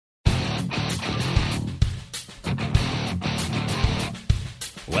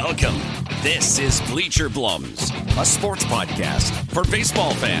Welcome. This is Bleacher Blums, a sports podcast for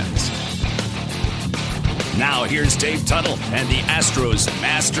baseball fans. Now here's Dave Tuttle and the Astros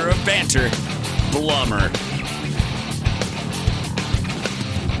master of banter, Blummer.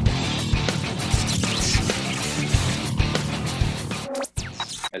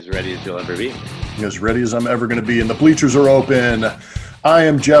 As ready as you'll ever be. As ready as I'm ever going to be, and the bleachers are open. I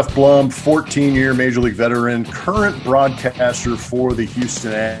am Jeff Blum, 14-year Major League veteran, current broadcaster for the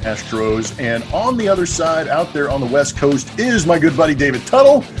Houston Astros. And on the other side, out there on the West Coast, is my good buddy David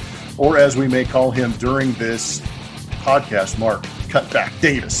Tuttle, or as we may call him during this podcast, Mark Cutback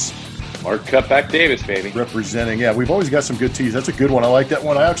Davis. Mark Cutback Davis, baby. Representing, yeah, we've always got some good tees. That's a good one. I like that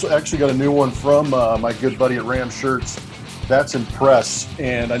one. I actually got a new one from my good buddy at Ram Shirts. That's Impress.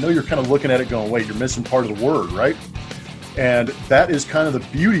 And I know you're kind of looking at it going, wait, you're missing part of the word, right? And that is kind of the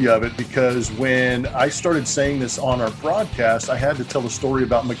beauty of it, because when I started saying this on our broadcast, I had to tell the story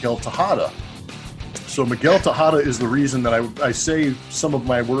about Miguel Tejada. So Miguel Tejada is the reason that I say some of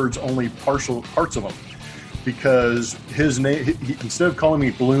my words, only partial parts of them, because his name, he, instead of calling me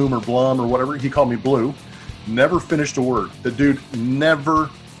Bloom or Blum or whatever, he called me Blue. Never finished a word. The dude never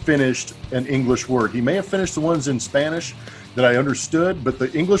finished an English word. He may have finished the ones in Spanish that I understood, but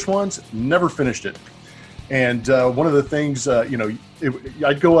the English ones, never finished it. And one of the things,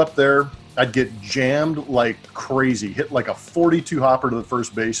 I'd go up there, I'd get jammed like crazy, hit like a 42 hopper to the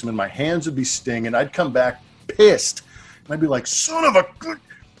first baseman. My hands would be stinging. I'd come back pissed. And I'd be like, son of a good.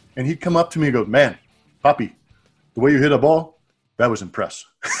 And he'd come up to me and go, man, Poppy, the way you hit a ball, that was impress.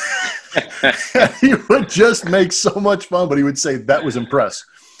 He would just make so much fun, but he would say, that was impress.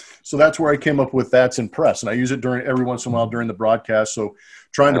 So that's where I came up with that's impress. And I use it every once in a while during the broadcast. So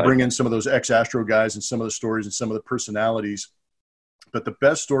trying to bring in some of those ex-Astro guys and some of the stories and some of the personalities. But the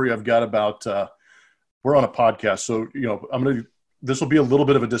best story I've got about we're on a podcast. So, this will be a little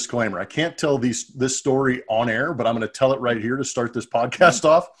bit of a disclaimer. I can't tell this story on air, but I'm going to tell it right here to start this podcast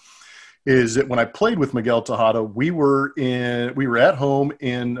off. Is that when I played with Miguel Tejada, we were at home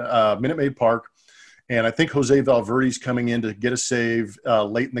in Minute Maid Park. And I think Jose Valverde's coming in to get a save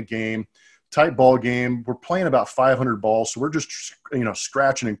late in the game. Tight ball game. We're playing about 500 balls, so we're just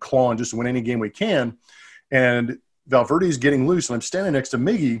scratching and clawing just to win any game we can. And Valverde's getting loose, and I'm standing next to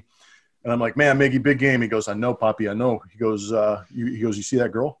Miggy, and I'm like, "Man, Miggy, big game." He goes, "I know, Poppy, I know." He goes, "You see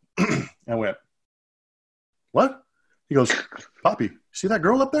that girl?" I went, "What?" He goes, "Poppy, see that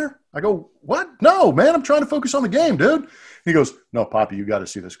girl up there?" I go, "What? No, man, I'm trying to focus on the game, dude." He goes, "No, Poppy, you got to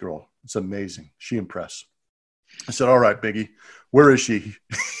see this girl. It's amazing. She impressed." I said, "All right, Biggie, where is she?"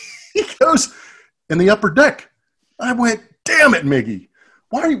 He goes, "In the upper deck." I went, "Damn it, Miggy.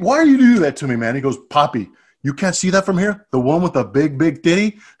 Why are you do that to me, man?" He goes, "Poppy, you can't see that from here? The one with the big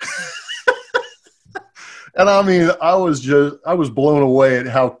titty?" And I mean, I was blown away at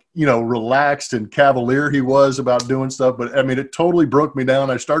how, relaxed and cavalier he was about doing stuff. But I mean, it totally broke me down.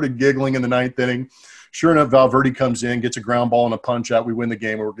 I started giggling in the ninth inning. Sure enough, Valverde comes in, gets a ground ball and a punch out. We win the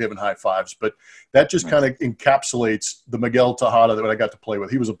game. We're giving high fives. But that just kind of encapsulates the Miguel Tejada that I got to play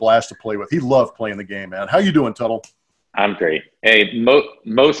with. He was a blast to play with. He loved playing the game, man. How you doing, Tuttle? I'm great. Hey,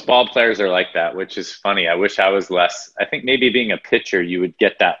 most ball players are like that, which is funny. I wish I was less. I think maybe being a pitcher, you would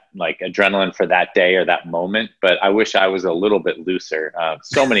get that like adrenaline for that day or that moment. But I wish I was a little bit looser.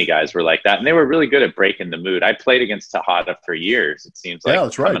 So many guys were like that, and they were really good at breaking the mood. I played against Tejada for years. It seems like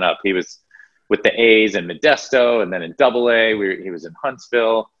that's right. Coming up, he was with the A's in Modesto, and then in Double-A, he was in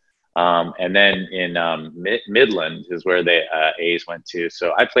Huntsville, and then in Midland is where the A's went to.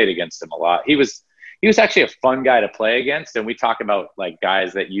 So I played against him a lot. He was actually a fun guy to play against, and we talk about like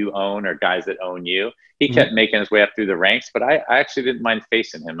guys that you own or guys that own you. He kept making his way up through the ranks, but I actually didn't mind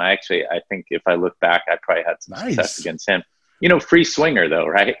facing him. I think if I look back, I probably had some success against him. Free swinger though,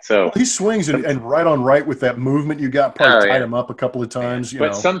 right? So he swings and right on right with that movement you got. Probably tied him up a couple of times.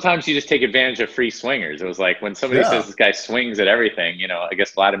 But sometimes you just take advantage of free swingers. It was like when somebody says this guy swings at everything. I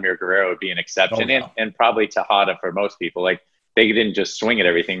guess Vladimir Guerrero would be an exception, and probably Tejada for most people. Like they didn't just swing at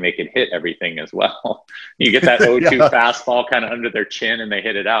everything; they could hit everything as well. You get that 0-2 fastball kind of under their chin, and they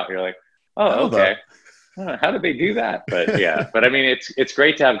hit it out. You're like, oh, okay. How did they do that? But yeah, but I mean, it's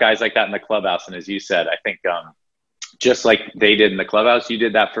great to have guys like that in the clubhouse. And as you said, I think just like they did in the clubhouse, you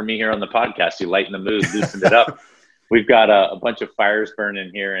did that for me here on the podcast. You lightened the mood, loosened it up. We've got a bunch of fires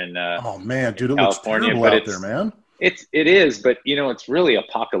burning here in oh man, dude, it California, looks terrible out there, man. It is, but it's really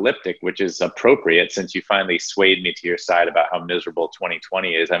apocalyptic, which is appropriate since you finally swayed me to your side about how miserable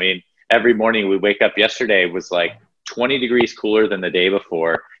 2020 is. I mean, every morning we wake up. Yesterday was like 20 degrees cooler than the day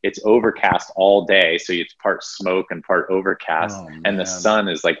before. It's overcast all day. So it's part smoke and part overcast. And the sun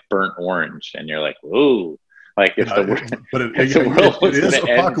is like burnt orange. And you're like, whoa, Like if the world it is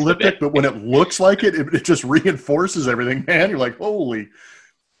apocalyptic, but when it looks like it just reinforces everything, man. You're like, holy.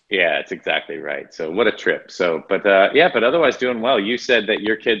 Yeah, it's exactly right. So what a trip. So, but otherwise doing well. You said that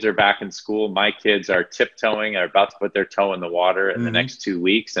your kids are back in school. My kids are tiptoeing, are about to put their toe in the water in the next 2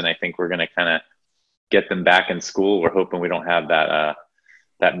 weeks. And I think we're going to kind of get them back in school. We're hoping we don't have that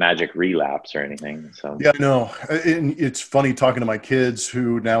magic relapse or anything. So yeah, no, it's funny talking to my kids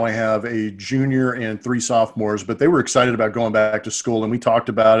who now I have a junior and 3 sophomores, but they were excited about going back to school. And we talked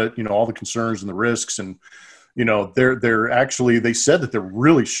about it, all the concerns and the risks, and they're actually, they said that they're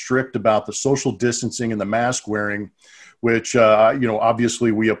really strict about the social distancing and the mask wearing, which,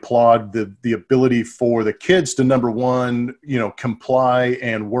 obviously we applaud the ability for the kids to, number one, comply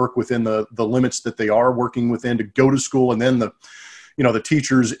and work within the limits that they are working within to go to school. And then the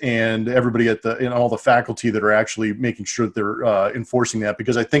teachers and everybody and all the faculty that are actually making sure that they're enforcing that,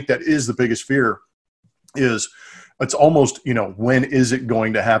 because I think that is the biggest fear is, it's almost, when is it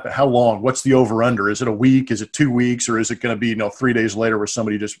going to happen? How long? What's the over under? Is it a week? Is it 2 weeks? Or is it going to be, 3 days later where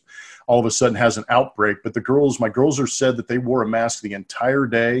somebody just all of a sudden has an outbreak? But my girls are said that they wore a mask the entire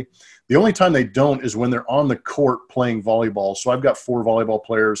day. The only time they don't is when they're on the court playing volleyball. So I've got 4 volleyball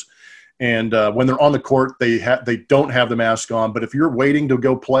players, and when they're on the court, they don't have the mask on. But if you're waiting to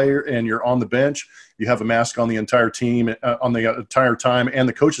go play and you're on the bench, you have a mask on the entire team on the entire time. And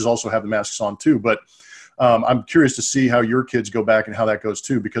the coaches also have the masks on too. But I'm curious to see how your kids go back and how that goes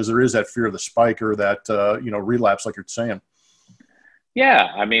too, because there is that fear of the spike or that, relapse, like you're saying. Yeah.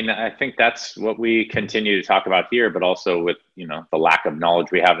 I mean, I think that's what we continue to talk about here, but also with, the lack of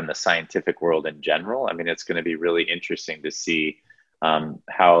knowledge we have in the scientific world in general. I mean, it's going to be really interesting to see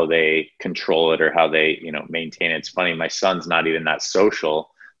how they control it or how they, maintain it. It's funny. My son's not even that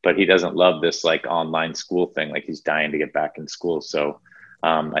social, but he doesn't love this like online school thing. Like he's dying to get back in school. So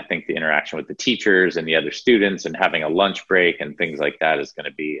I think the interaction with the teachers and the other students and having a lunch break and things like that is going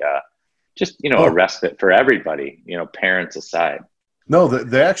to be a respite for everybody, parents aside. No,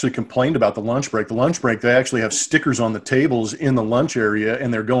 they actually complained about the lunch break. The lunch break, they actually have stickers on the tables in the lunch area,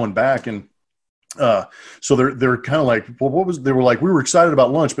 and they're going back. And so they're kind of like, well, they were like, we were excited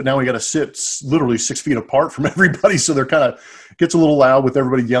about lunch, but now we got to sit literally 6 feet apart from everybody. So they're kind of gets a little loud with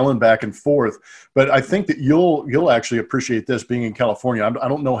everybody yelling back and forth. But I think that you'll actually appreciate this being in California. I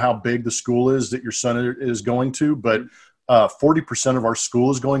don't know how big the school is that your son is going to, but 40% of our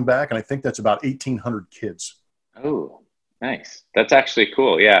school is going back. And I think that's about 1,800 kids. Oh, nice. That's actually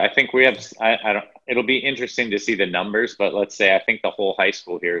cool. Yeah. I think we have, it'll be interesting to see the numbers, but let's say, I think the whole high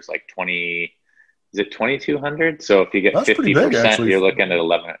school here is like 2,200? So if you get 50%, you're looking at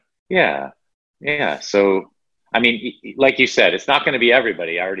 11. Yeah. Yeah. So, I mean, like you said, it's not going to be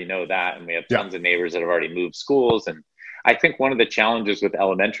everybody. I already know that. And we have tons of neighbors that have already moved schools. And I think one of the challenges with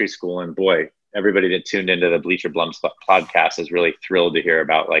elementary school, and boy, everybody that tuned into the Bleacher Blums podcast is really thrilled to hear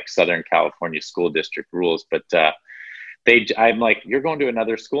about like Southern California school district rules. But I'm like, you're going to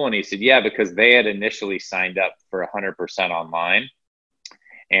another school? And he said, yeah, because they had initially signed up for 100% online.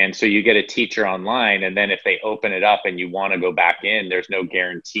 And so you get a teacher online, and then if they open it up and you want to go back in, there's no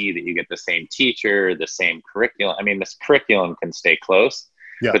guarantee that you get the same teacher, the same curriculum. I mean, this curriculum can stay close,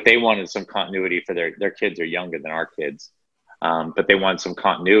 but they wanted some continuity for their kids are younger than our kids. But they want some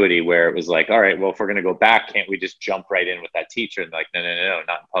continuity where it was like, all right, well, if we're going to go back, can't we just jump right in with that teacher? And like, no,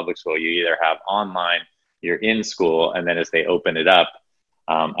 not in public school. You either have online, you're in school, and then as they open it up,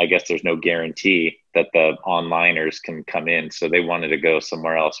 I guess there's no guarantee that the onliners can come in. So they wanted to go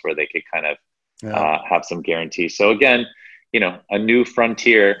somewhere else where they could kind of have some guarantee. So again, a new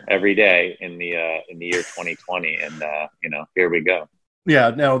frontier every day in the year 2020. And, here we go.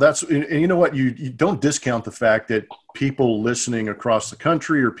 Yeah, now and you know what, you don't discount the fact that people listening across the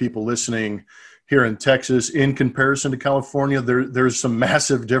country or people listening here in Texas, in comparison to California, there's some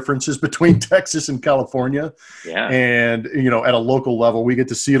massive differences between Texas and California. Yeah. And, at a local level, we get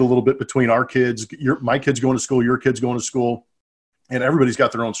to see it a little bit between our kids, my kids going to school, your kids going to school, and everybody's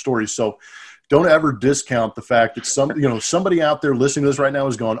got their own stories. So don't ever discount the fact that somebody out there listening to this right now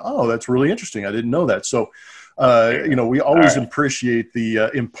is going, oh, that's really interesting. I didn't know that. So, we always appreciate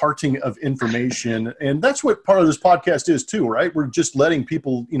the imparting of information, and that's what part of this podcast is too, right? We're just letting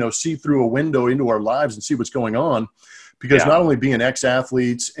people, see through a window into our lives and see what's going on, because not only being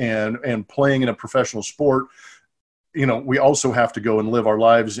ex-athletes and playing in a professional sport, we also have to go and live our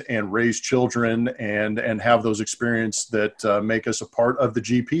lives and raise children and have those experiences that make us a part of the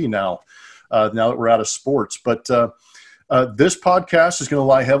GP now that we're out of sports. But this podcast is going to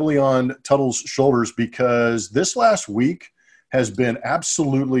lie heavily on Tuttle's shoulders, because this last week has been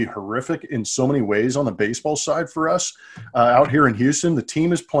absolutely horrific in so many ways on the baseball side for us out here in Houston. The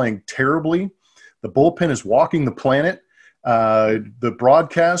team is playing terribly. The bullpen is walking the planet. The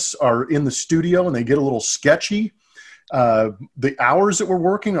broadcasts are in the studio and they get a little sketchy. The hours that we're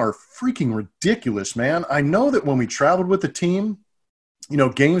working are freaking ridiculous, man. I know that when we traveled with the team,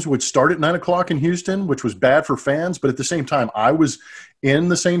 games would start at 9:00 in Houston, which was bad for fans. But at the same time, I was in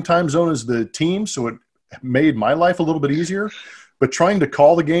the same time zone as the team, so it made my life a little bit easier. But trying to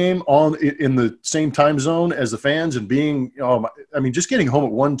call the game in the same time zone as the fans and being, just getting home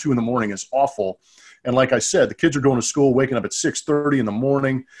at 1, 2 in the morning is awful. And like I said, the kids are going to school, waking up at 6:30 in the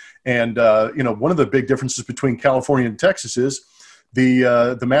morning. And, one of the big differences between California and Texas is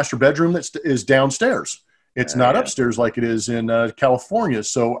the master bedroom that is downstairs. It's not upstairs like it is in California.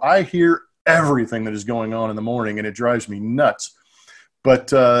 So I hear everything that is going on in the morning, and it drives me nuts. But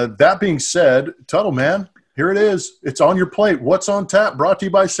that being said, Tuttle, man, here it is. It's on your plate. What's on tap? Brought to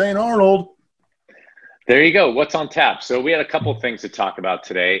you by St. Arnold. There you go. What's on tap? So we had a couple things to talk about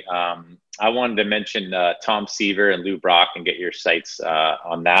today. I wanted to mention Tom Seaver and Lou Brock and get your sights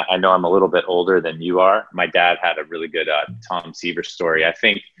on that. I know I'm a little bit older than you are. My dad had a really good Tom Seaver story. I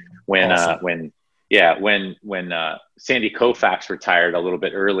think when Sandy Koufax retired a little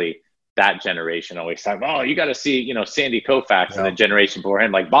bit early, that generation always said, "Oh, you got to see, Sandy Koufax," and the generation before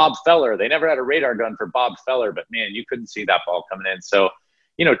him, like Bob Feller. They never had a radar gun for Bob Feller, but man, you couldn't see that ball coming in. So,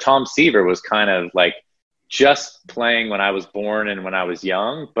 Tom Seaver was kind of like just playing when I was born and when I was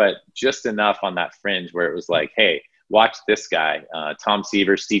young, but just enough on that fringe where it was like, hey, watch this guy. Tom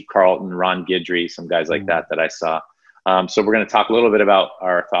Seaver, Steve Carlton, Ron Guidry, some guys like that I saw. So we're going to talk a little bit about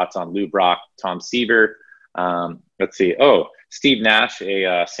our thoughts on Lou Brock, Tom Seaver. Let's see. Oh, Steve Nash,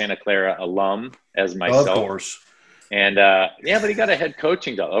 a Santa Clara alum as myself. Of course. And but he got a head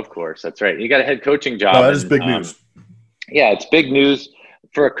coaching job. Of course. That's right. He got a head coaching job. Oh, that is big news. Yeah, it's big news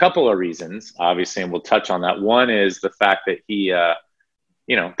for a couple of reasons, obviously, and we'll touch on that. One is the fact that he, that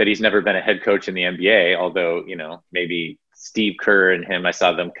he's never been a head coach in the NBA, although, maybe Steve Kerr and him, I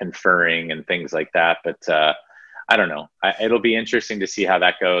saw them conferring and things like that. But I don't know. It'll be interesting to see how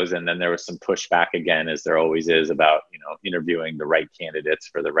that goes. And then there was some pushback again, as there always is, about, interviewing the right candidates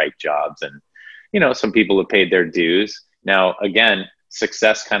for the right jobs. And, some people have paid their dues. Now, again,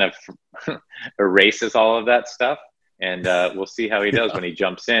 success kind of erases all of that stuff. And we'll see how he does when he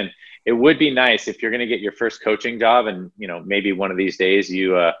jumps in. It would be nice if you're going to get your first coaching job, and maybe one of these days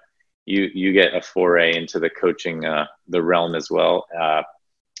you get a foray into the coaching the realm as well.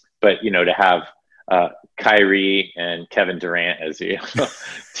 But to have Kyrie and Kevin Durant as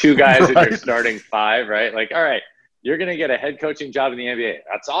two guys in your starting five, right? Like, all right, you're going to get a head coaching job in the NBA.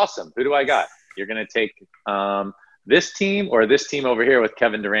 That's awesome. Who do I got? You're going to take this team or this team over here with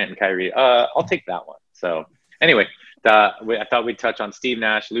Kevin Durant and Kyrie. I'll take that one. So anyway. I thought we'd touch on Steve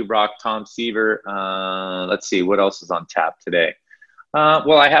Nash, Lou Brock, Tom Seaver. Let's see, what else is on tap today?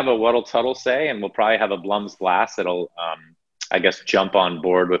 Well, I have a What'll Tuttle Say, and we'll probably have a Blums Blast that'll, jump on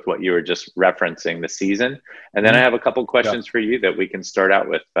board with what you were just referencing the season. And then I have a couple questions for you that we can start out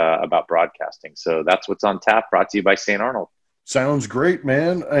with about broadcasting. So that's what's on tap, brought to you by St. Arnold. Sounds great,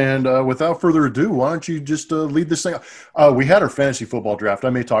 man. And without further ado, why don't you just lead this thing? We had our fantasy football draft. I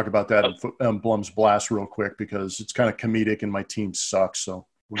may talk about that in Blum's Blast real quick because it's kind of comedic and my team sucks. So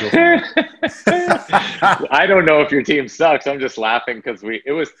we'll go from there. I don't know if your team sucks. I'm just laughing because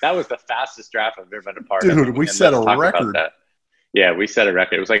that was the fastest draft I've ever been a part of. Dude, we set a record. Yeah, we set a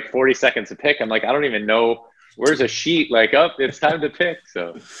record. It was like 40 seconds to pick. I'm like, I don't even know. Where's a sheet? Like, it's time to pick.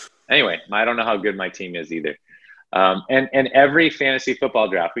 So anyway, I don't know how good my team is either. And every fantasy football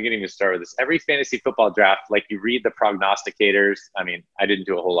draft, we can even start with this. Every fantasy football draft, like you read the prognosticators. I mean, I didn't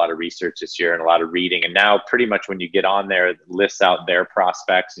do a whole lot of research this year and a lot of reading. And now pretty much when you get on there, it lists out their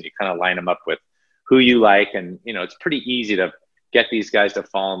prospects and you kind of line them up with who you like. And, it's pretty easy to get these guys to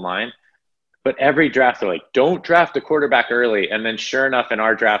fall in line. But every draft, they're like, don't draft a quarterback early. And then sure enough, in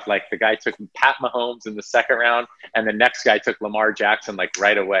our draft, like the guy took Pat Mahomes in the second round and the next guy took Lamar Jackson like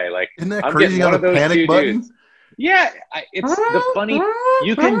right away. Like, isn't that crazy on a panic button? Dudes. Yeah, it's the funny.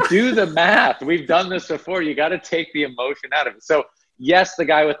 You can do the math. We've done this before. You got to take the emotion out of it. So, yes, the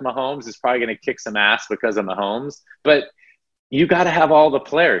guy with Mahomes is probably going to kick some ass because of Mahomes, but you got to have all the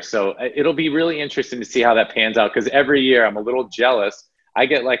players. So it'll be really interesting to see how that pans out because every year I'm a little jealous. I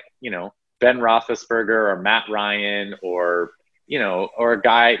get like, Ben Roethlisberger or Matt Ryan or a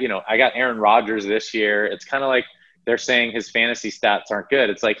guy, I got Aaron Rodgers this year. It's kind of like, they're saying his fantasy stats aren't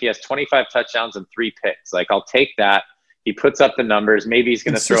good. It's like he has 25 touchdowns and 3 picks. Like, I'll take that. He puts up the numbers. Maybe he's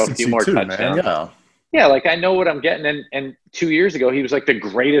going to throw a few more touchdowns. Man. Yeah, like I know what I'm getting. And 2 years ago, he was like the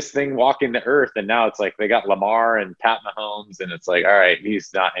greatest thing walking the earth. And now it's like they got Lamar and Pat Mahomes. And it's like, all right, he's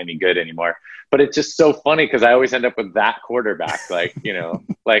not any good anymore. But it's just so funny because I always end up with that quarterback. Like,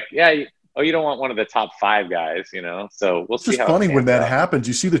 like, yeah, oh, you don't want one of the top 5 guys, So we'll see. It's just funny when that happens.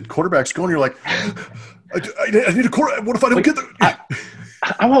 You see the quarterbacks going, you're like, I need a quarterback. What if I don't get the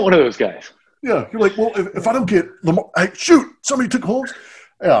 – I want one of those guys. Yeah, you're like, well, if I don't get Lamar, somebody took Holmes.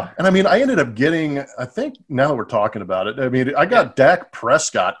 Yeah, and I mean, I ended up getting, I think now that we're talking about it, I mean, I got Dak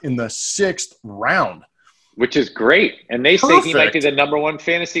Prescott in the 6th round. Which is great. And they say he might be the number 1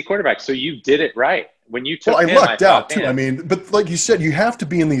 fantasy quarterback. So you did it right. When you took him, I lucked out too. I mean, but like you said, you have to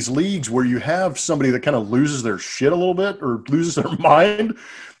be in these leagues where you have somebody that kind of loses their shit a little bit or loses their mind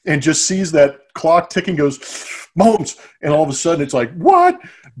and just sees that clock ticking, goes, Mahomes, and all of a sudden it's like, what?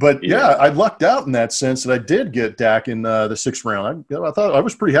 But yeah, I lucked out in that sense that I did get Dak in the 6th round. I thought I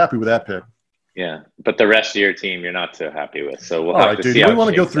was pretty happy with that pick. Yeah, but the rest of your team you're not so happy with. So we'll have to see. We want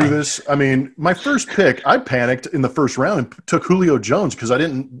to go through this. I mean, my first pick, I panicked in the 1st round and took Julio Jones because I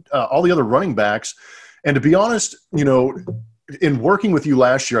didn't all the other running backs. And to be honest, in working with you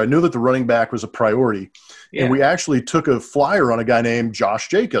last year, I knew that the running back was a priority. Yeah. And we actually took a flyer on a guy named Josh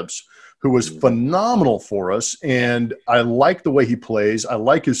Jacobs, who was phenomenal for us. And I like the way he plays. I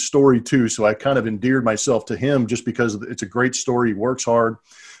like his story too. So I kind of endeared myself to him just because it's a great story. He works hard.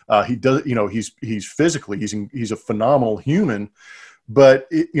 He does, he's physically, he's a phenomenal human, but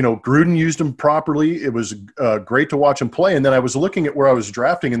Gruden used him properly. It was great to watch him play. And then I was looking at where I was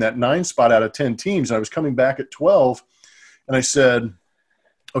drafting in that 9 spot out of 10 teams. And I was coming back at 12 and I said,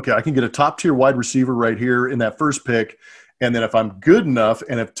 okay, I can get a top tier wide receiver right here in that first pick. And then if I'm good enough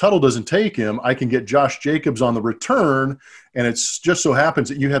and if Tuttle doesn't take him, I can get Josh Jacobs on the return. And it's just so happens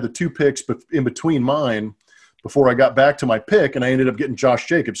that you had the 2 picks in between mine before I got back to my pick, and I ended up getting Josh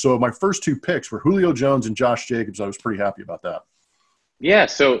Jacobs. So my first 2 picks were Julio Jones and Josh Jacobs. I was pretty happy about that. Yeah,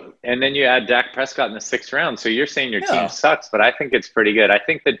 and then you add Dak Prescott in the 6th round. So you're saying your team sucks, but I think it's pretty good. I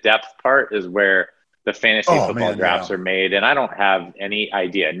think the depth part is where the fantasy football drafts are made, and I don't have any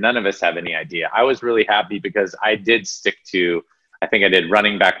idea. None of us have any idea. I was really happy because I did stick to – I think I did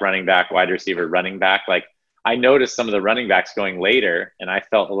running back, wide receiver, running back. Like, I noticed some of the running backs going later, and I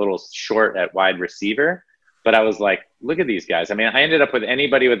felt a little short at wide receiver. But I was like, look at these guys. I mean, I ended up with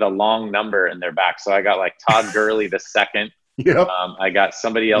anybody with a long number in their back. So I got like Todd Gurley the 2nd. Yep. I got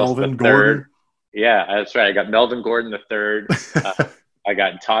somebody else Melvin the 3rd. Gordon. Yeah, that's right. I got Melvin Gordon the 3rd. I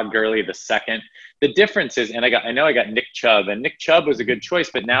got Todd Gurley the 2nd. The difference is, and I know I got Nick Chubb, and Nick Chubb was a good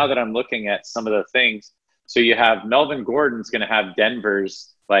choice. But now that I'm looking at some of the things, so you have Melvin Gordon's going to have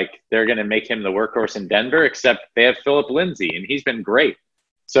Denver's, like they're going to make him the workhorse in Denver, except they have Philip Lindsay, and he's been great.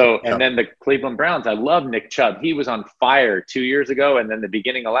 So, and then the Cleveland Browns, I love Nick Chubb. He was on fire 2 years ago and then the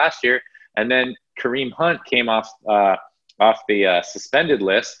beginning of last year. And then Kareem Hunt came off the suspended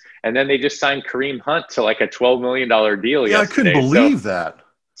list. And then they just signed Kareem Hunt to like a $12 million deal yesterday. I couldn't believe that.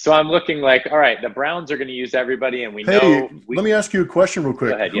 So I'm looking like, all right, the Browns are going to use everybody. And let me ask you a question real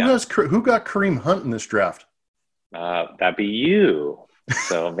quick. Go ahead, who got Kareem Hunt in this draft? That'd be you.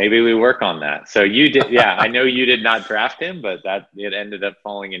 So maybe we work on that. So you did, I know you did not draft him, but it ended up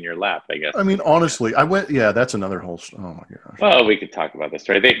falling in your lap, I guess. I mean, honestly, that's another whole. Oh my gosh. Well, we could talk about this,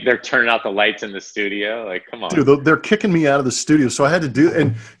 right? They're turning out the lights in the studio. Like, come on, dude, they're kicking me out of the studio, so I had to do.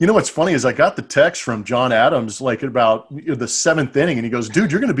 And you know what's funny is I got the text from John Adams like about the 7th inning, and he goes, "Dude,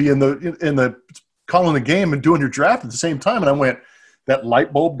 you're going to be in the calling the game and doing your draft at the same time." And I went, that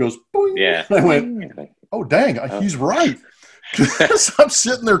light bulb goes, boing. Yeah. And I went, oh dang, he's right. So I'm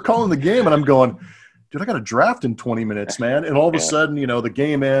sitting there calling the game, and I'm going, dude, I got a draft in 20 minutes, man. And all of a sudden, the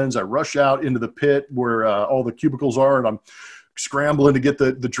game ends. I rush out into the pit where all the cubicles are, and I'm scrambling to get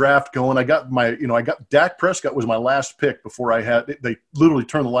the draft going. I got Dak Prescott was my last pick before they literally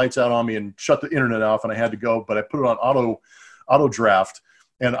turned the lights out on me and shut the internet off, and I had to go. But I put it on auto draft.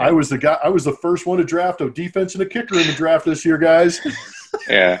 And I was the first one to draft a defense and a kicker in the draft this year, guys.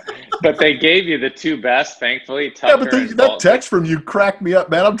 Yeah, but they gave you the 2 best, thankfully. Tucker that text from you cracked me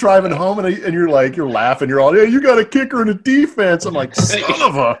up, man. I'm driving home, and you're laughing. You're all, you got a kicker and a defense. I'm like, son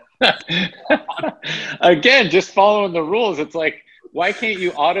of a. Again, just following the rules. It's like, why can't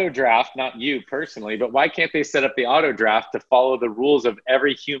you auto draft? Not you personally, but why can't they set up the auto draft to follow the rules of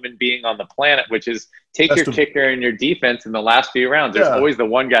every human being on the planet, which is take your kicker and your defense in the last few rounds? There's always the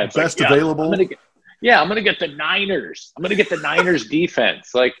one guy that's best available. I'm going to get the Niners. I'm going to get the Niners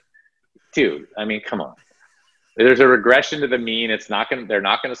defense. Like, dude, I mean, come on. There's a regression to the mean. They're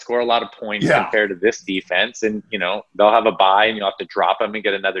not going to score a lot of points compared to this defense. And, they'll have a bye and you'll have to drop them and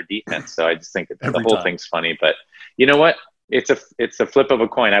get another defense. So I just think the whole thing's funny. But you know what? It's a flip of a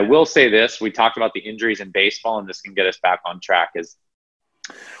coin. I will say this. We talked about the injuries in baseball, and this can get us back on track. Is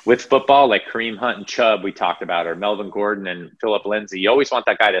with football, like Kareem Hunt and Chubb we talked about, or Melvin Gordon and Philip Lindsay, you always want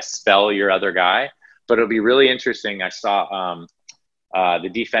that guy to spell your other guy. But it'll be really interesting. I saw the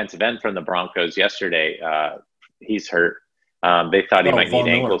defensive end from the Broncos yesterday. He's hurt. They thought he might need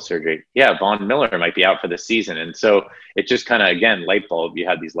ankle surgery. Yeah, Von Miller might be out for the season. And so it just kind of, again, light bulb. You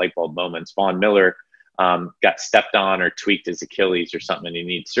had these light bulb moments. Von Miller got stepped on or tweaked his Achilles or something, and he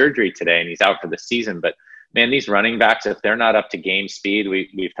needs surgery today, and he's out for the season. But, man, these running backs, if they're not up to game speed,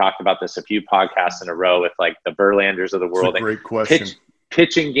 we've talked about this a few podcasts in a row with, like, the Verlanders of the world. That's a great question.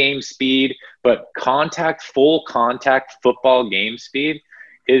 Pitching game speed, but full contact football game speed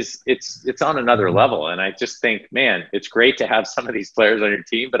it's on another level. And I just think, man, it's great to have some of these players on your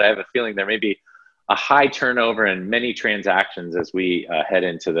team, but I have a feeling there may be a high turnover and many transactions as we head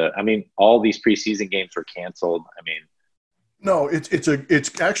into all these preseason games were canceled. No,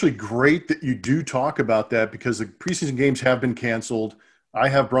 it's actually great that you do talk about that, because the preseason games have been canceled. I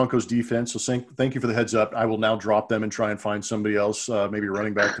have Broncos defense, so thank you for the heads up. I will now drop them and try and find somebody else, maybe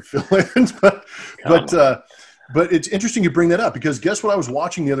running back to fill in. But it's interesting you bring that up, because guess what I was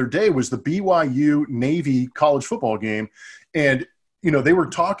watching the other day was the BYU Navy college football game. And, they were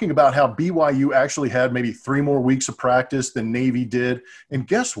talking about how BYU actually had maybe 3 more weeks of practice than Navy did. And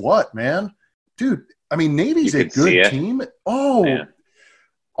guess what, man? Dude, Navy's a good team. Oh, man.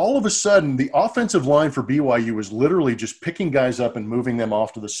 All of a sudden, the offensive line for BYU was literally just picking guys up and moving them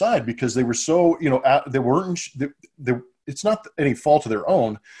off to the side, because they were so, they weren't – it's not any fault of their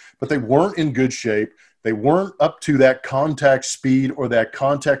own, but they weren't in good shape. They weren't up to that contact speed or that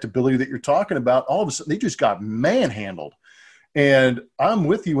contact ability that you're talking about. All of a sudden, they just got manhandled. And I'm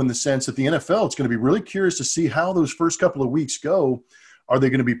with you in the sense that the NFL, it's going to be really curious to see how those first couple of weeks go. Are they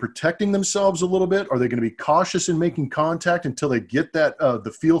going to be protecting themselves a little bit? Are they going to be cautious in making contact until they get that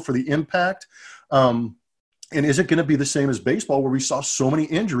the feel for the impact? And is it going to be the same as baseball, where we saw so many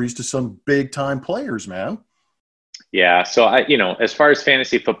injuries to some big-time players, man? Yeah. So, as far as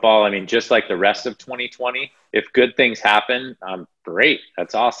fantasy football, just like the rest of 2020, if good things happen, great.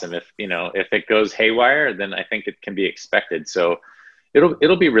 That's awesome. If it goes haywire, then I think it can be expected. So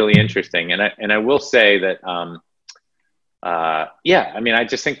it'll be really interesting. And I will say that, I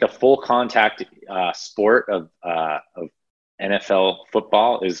just think the full contact sport of NFL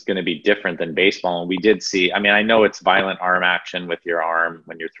football is going to be different than baseball. And we did see, I know it's violent arm action with your arm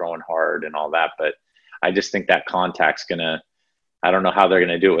when you're throwing hard and all that, but I just think that contact's I don't know how they're going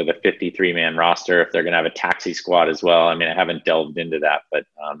to do it with a 53-man roster, if they're going to have a taxi squad as well. I haven't delved into that, but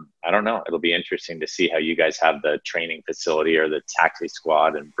I don't know. It'll be interesting to see how you guys have the training facility or the taxi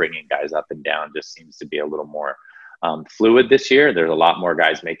squad, and bringing guys up and down just seems to be a little more fluid this year. There's a lot more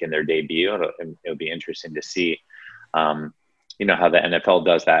guys making their debut. It'll be interesting to see, how the NFL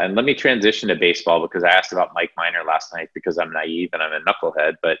does that. And let me transition to baseball, because I asked about Mike Minor last night because I'm naive and I'm a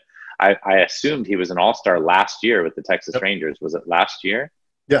knucklehead, but I assumed he was an all-star last year with the Texas Rangers. Was it last year?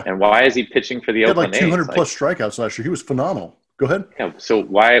 Yeah. And why is he pitching for the Oakland A's? He had 200 plus strikeouts last year. He was phenomenal. Go ahead. Yeah. So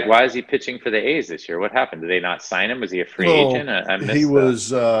why is he pitching for the A's this year? What happened? Did they not sign him? Was he a free agent? I missed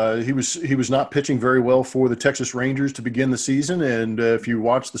he was not pitching very well for the Texas Rangers to begin the season. And if you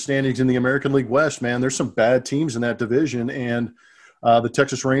watch the standings in the American League West, man, there's some bad teams in that division, and the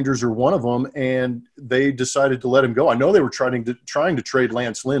Texas Rangers are one of them, and they decided to let him go. I know they were trying to trade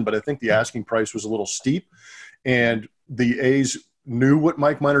Lance Lynn, but I think the asking price was a little steep, and the A's knew what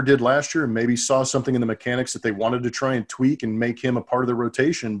Mike Minor did last year and maybe saw something in the mechanics that they wanted to try and tweak and make him a part of the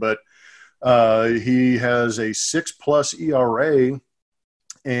rotation. But he has a 6+ ERA.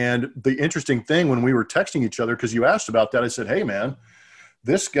 And the interesting thing, when we were texting each other, because you asked about that, I said, hey, man,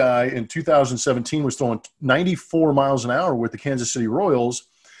 this guy in 2017 was throwing 94 miles an hour with the Kansas City Royals.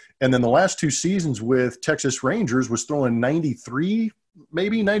 And then the last 2 seasons with Texas Rangers was throwing 93,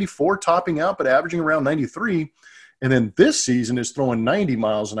 maybe 94, topping out, but averaging around 93. And then this season is throwing 90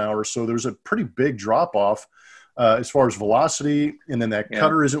 miles an hour. So there's a pretty big drop off as far as velocity. And then that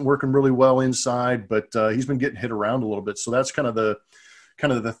cutter isn't working really well inside, but he's been getting hit around a little bit. So that's kind of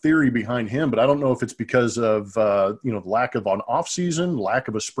the theory behind him. But I don't know if it's because of, lack of an off season, lack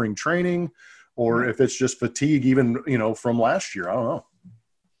of a spring training, or if it's just fatigue even, from last year. I don't know.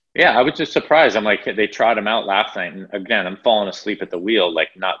 Yeah, I was just surprised. I'm like, they trot him out last night. And again, I'm falling asleep at the wheel, like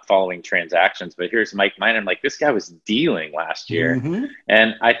not following transactions. But here's Mike Minor. I'm like, this guy was dealing last year. Mm-hmm.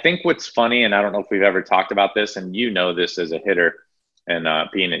 And I think what's funny, and I don't know if we've ever talked about this, and this as a hitter and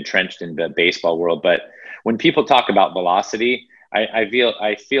being entrenched in the baseball world, but when people talk about velocity, I feel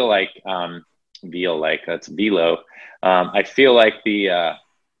like that's velo. I feel like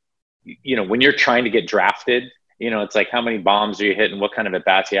when you're trying to get drafted, it's like how many bombs are you hitting? What kind of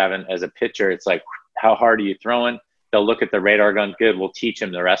at-bats you have as a pitcher? It's like, how hard are you throwing? They'll look at the radar gun. Good. We'll teach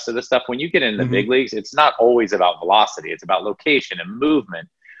them the rest of the stuff. When you get in the big leagues, it's not always about velocity. It's about location and movement.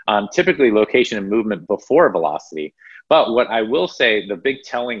 typically location and movement before velocity. But what I will say, the big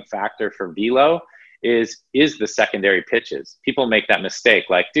telling factor for velo is the secondary pitches. People make that mistake.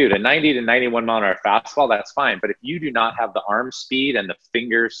 Like, dude, a 90 to 91 mile an hour fastball, that's fine. But if you do not have the arm speed and the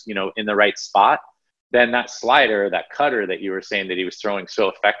fingers, in the right spot, then that slider, that cutter that you were saying that he was throwing so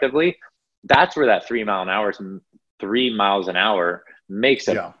effectively, that's where that 3 miles an hour makes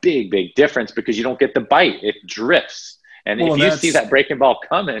a big difference, because you don't get the bite. It drifts. And if you see that breaking ball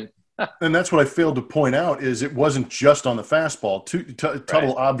coming. And that's what I failed to point out, is it wasn't just on the fastball.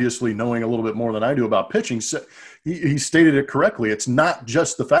 Tuttle, obviously knowing a little bit more than I do about pitching, he stated it correctly. It's not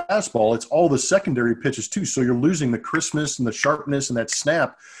just the fastball, it's all the secondary pitches too. So you're losing the crispness and the sharpness and that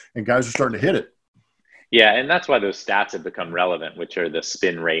snap, and guys are starting to hit it. Yeah, and that's why those stats have become relevant, which are the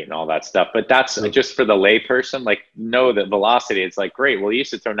spin rate and all that stuff. But that's just for the layperson. Like, know that velocity, it's like, great, well, he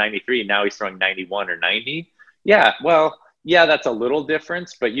used to throw 93, now he's throwing 91 or 90. Yeah, well, yeah, that's a little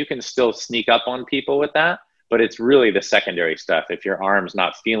difference, but you can still sneak up on people with that. But it's really the secondary stuff. If your arm's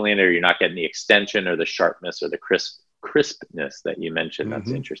not feeling it, or you're not getting the extension or the sharpness or the crispness that you mentioned,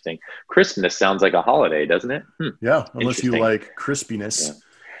 that's interesting. Crispness sounds like a holiday, doesn't it? Yeah, unless you like crispiness. Yeah.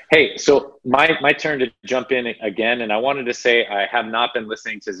 Hey, so my turn to jump in again, and I wanted to say I have not been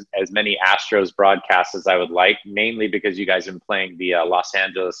listening to as many Astros broadcasts as I would like, mainly because you guys have been playing the Los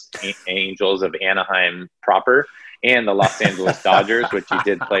Angeles Angels of Anaheim proper and the Los Angeles Dodgers, which you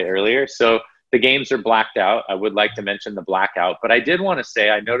did play earlier. So the games are blacked out. I would like to mention the blackout, but I did want to say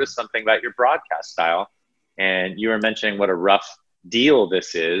I noticed something about your broadcast style, and you were mentioning what a rough deal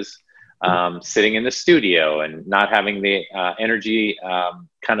this is. Sitting in the studio and not having the energy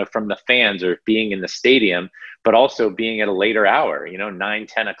kind of from the fans or being in the stadium, but also being at a later hour, 9,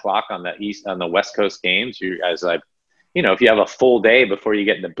 10 o'clock on the West Coast games. If you have a full day before you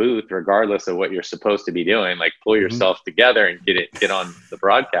get in the booth, regardless of what you're supposed to be doing, like pull yourself together and get on the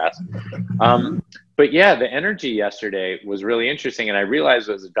broadcast. But yeah, the energy yesterday was really interesting, and I realized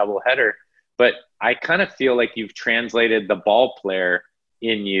it was a doubleheader, but I kind of feel like you've translated the ball player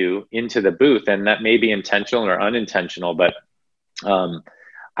in you into the booth, and that may be intentional or unintentional, but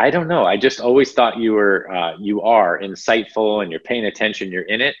I don't know. I just always thought you are insightful and you're paying attention, you're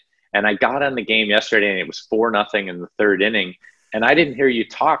in it. And I got on the game yesterday and it was 4-0 in the third inning, and I didn't hear you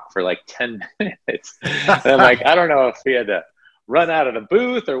talk for like 10 minutes. And I'm like, I don't know if we had to run out of the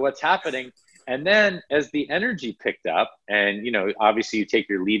booth or what's happening. And then as the energy picked up, and obviously you take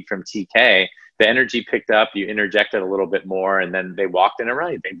your lead from TK, the energy picked up, you interjected a little bit more, and then they walked in a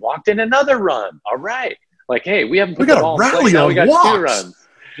run. They walked in another run. All right. Like, hey, we haven't put the ball in play. Now we got walks. 2 runs.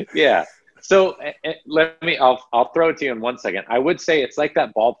 Yeah. So I'll throw it to you in 1 second. I would say it's like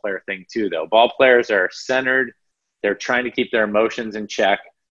that ball player thing too, though. Ball players are centered. They're trying to keep their emotions in check.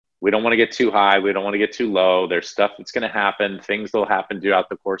 We don't want to get too high. We don't want to get too low. There's stuff that's going to happen. Things will happen throughout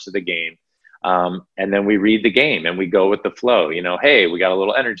the course of the game. And then we read the game and we go with the flow, hey, we got a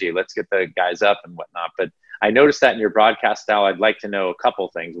little energy. Let's get the guys up and whatnot. But I noticed that in your broadcast style. I'd like to know a couple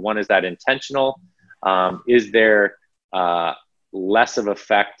things. One, is that intentional? Is there less of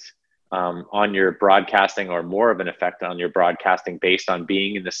effect on your broadcasting, or more of an effect on your broadcasting based on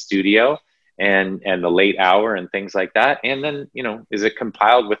being in the studio and the late hour and things like that? And then, is it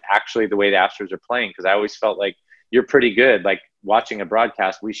compiled with actually the way the Astros are playing? Because I always felt like you're pretty good. Like, watching a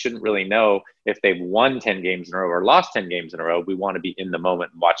broadcast, we shouldn't really know if they've won 10 games in a row or lost 10 games in a row. We want to be in the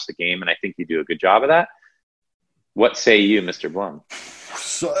moment and watch the game. And I think you do a good job of that. What say you, Mr. Blum?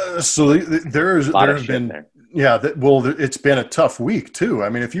 So there have been there. Yeah. It's been a tough week too. I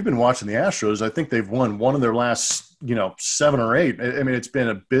mean, if you've been watching the Astros, I think they've won one of their last, 7 or 8. I mean, it's been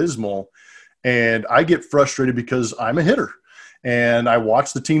abysmal, and I get frustrated because I'm a hitter. And I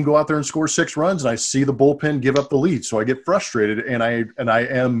watch the team go out there and score 6 runs, and I see the bullpen give up the lead. So I get frustrated, and I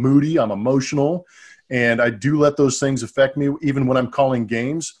am moody. I'm emotional, and I do let those things affect me even when I'm calling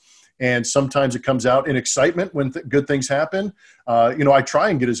games. And sometimes it comes out in excitement when good things happen. I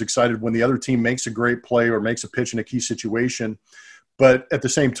try and get as excited when the other team makes a great play or makes a pitch in a key situation. But at the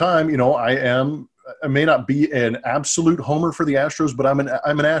same time, I may not be an absolute homer for the Astros, but I'm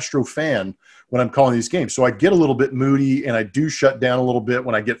an Astro fan when I'm calling these games. So I get a little bit moody, and I do shut down a little bit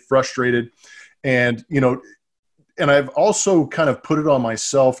when I get frustrated. And, and I've also kind of put it on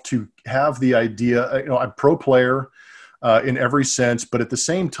myself to have the idea, I'm pro player in every sense, but at the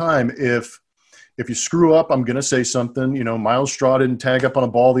same time, if you screw up, I'm going to say something. Miles Straw didn't tag up on a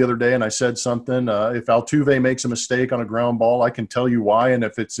ball the other day, and I said something. If Altuve makes a mistake on a ground ball, I can tell you why. And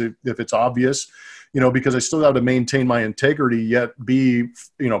if it's obvious, because I still have to maintain my integrity, yet be,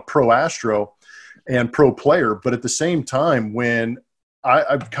 pro Astro and pro player. But at the same time, when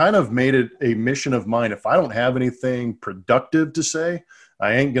I've kind of made it a mission of mine, if I don't have anything productive to say,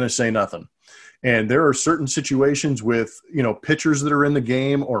 I ain't going to say nothing. And there are certain situations with, pitchers that are in the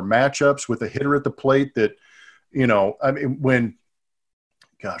game or matchups with a hitter at the plate that,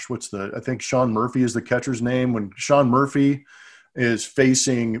 I think Sean Murphy is the catcher's name. When Sean Murphy is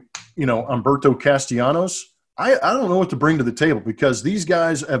facing, Humberto Castellanos, I don't know what to bring to the table, because these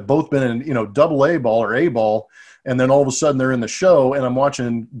guys have both been in, double A ball or A ball. And then all of a sudden they're in the show, and I'm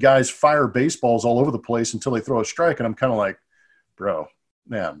watching guys fire baseballs all over the place until they throw a strike. And I'm kind of like, bro,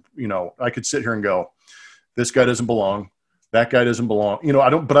 man, I could sit here and go, this guy doesn't belong. That guy doesn't belong. I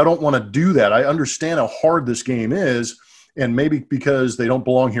don't want to do that. I understand how hard this game is. And maybe because they don't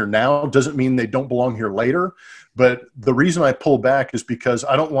belong here now doesn't mean they don't belong here later. But the reason I pull back is because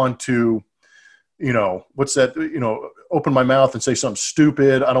I don't want to, open my mouth and say something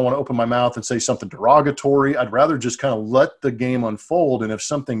stupid. I don't want to open my mouth and say something derogatory. I'd rather just kind of let the game unfold. And if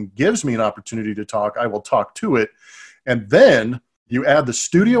something gives me an opportunity to talk, I will talk to it. And then you add the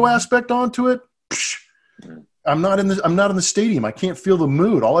studio aspect onto it. I'm not in the stadium. I can't feel the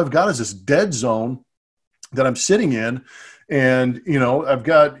mood. All I've got is this dead zone that I'm sitting in. And, I've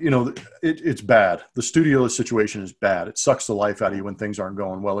got, it's bad. The studio situation is bad. It sucks the life out of you when things aren't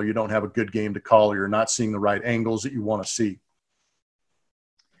going well, or you don't have a good game to call, or you're not seeing the right angles that you want to see.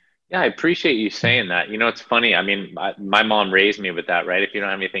 Yeah, I appreciate you saying that. It's funny. I mean, my mom raised me with that, right? If you don't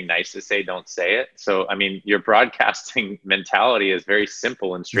have anything nice to say, don't say it. So, I mean, your broadcasting mentality is very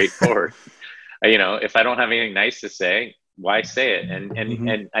simple and straightforward. If I don't have anything nice to say, why say it?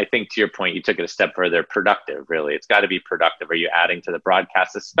 And I think, to your point, you took it a step further. Productive, really. It's got to be productive. Are you adding to the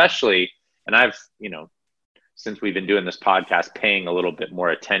broadcast, especially? And I've, since we've been doing this podcast, paying a little bit more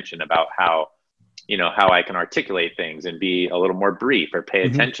attention about how I can articulate things and be a little more brief or pay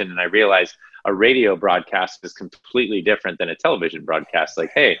attention. And I realize a radio broadcast is completely different than a television broadcast.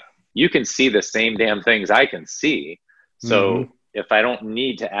 Like, hey, you can see the same damn things I can see. So if I don't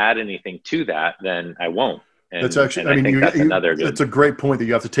need to add anything to that, then I won't. That's actually, that's a great point, that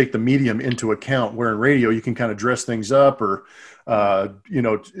you have to take the medium into account, where in radio you can kind of dress things up or,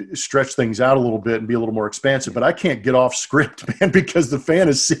 stretch things out a little bit and be a little more expansive. But I can't get off script, man, because the fan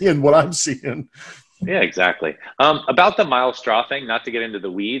is seeing what I'm seeing. Yeah, exactly. About the Myles Straw thing, not to get into the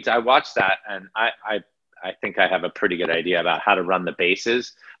weeds, I watched that, and I think I have a pretty good idea about how to run the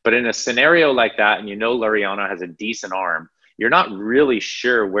bases. But in a scenario like that, and Laureano has a decent arm, you're not really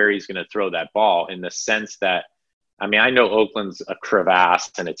sure where he's going to throw that ball, in the sense that, I mean, I know Oakland's a crevasse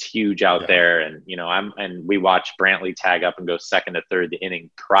and it's huge out there. And, and we watched Brantley tag up and go second to third the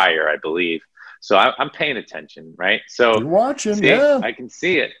inning prior, I believe. So I'm paying attention, right? So you're watching, yeah. I can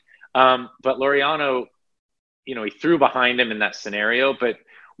see it. But Laureano, he threw behind him in that scenario, but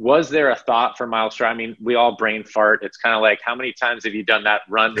was there a thought for Myles Straw? I mean, we all brain fart. It's kind of like, how many times have you done that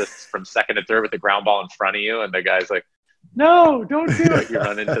run from second to third with the ground ball in front of you? And the guy's like, no, don't do it. You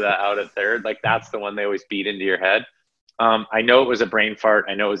run into that out at third. Like, that's the one they always beat into your head. I know it was a brain fart.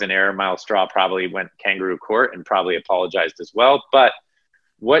 I know it was an error. Myles Straw probably went kangaroo court and probably apologized as well. But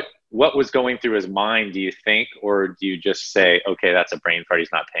what was going through his mind, do you think? Or do you just say, okay, that's a brain fart,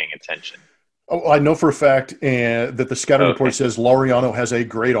 he's not paying attention? Oh, I know for a fact that the scouting report says Laureano has a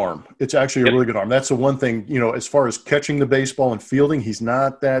great arm. It's actually a really good arm. That's the one thing, as far as catching the baseball and fielding, he's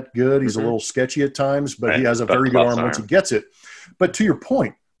not that good. He's a little sketchy at times, but he has a very good arm once he gets it. But to your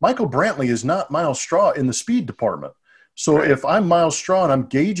point, Michael Brantley is not Myles Straw in the speed department. So if I'm Myles Straw and I'm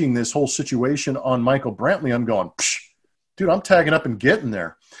gauging this whole situation on Michael Brantley, I'm going, dude, I'm tagging up and getting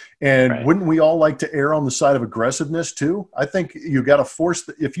there. And wouldn't we all like to err on the side of aggressiveness too? I think you got to force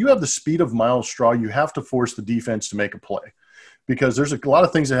if you have the speed of Myles Straw, you have to force the defense to make a play, because there's a lot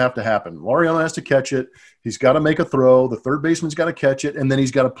of things that have to happen. Laureano has to catch it. He's got to make a throw. The third baseman's got to catch it, and then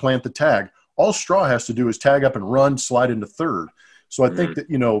he's got to plant the tag. All Straw has to do is tag up and run, slide into third. So I think that,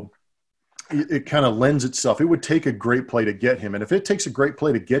 it kind of lends itself. It would take a great play to get him. And if it takes a great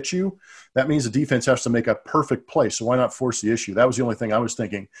play to get you, that means the defense has to make a perfect play. So why not force the issue? That was the only thing I was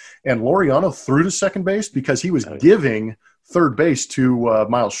thinking. And Laureano threw to second base because he was giving third base to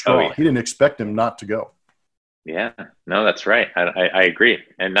Myles Straw. He didn't expect him not to go. Yeah, no, that's right. I agree.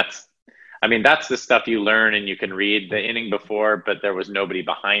 And that's the stuff you learn and you can read. The inning before, but there was nobody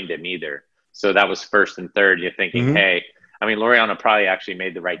behind him either. So that was first and third. You're thinking, hey, Laureano probably actually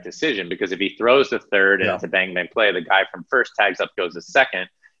made the right decision, because if he throws to third and it's a bang-bang play, the guy from first tags up, goes to second.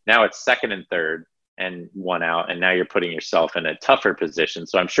 Now it's second and third and one out, and now you're putting yourself in a tougher position.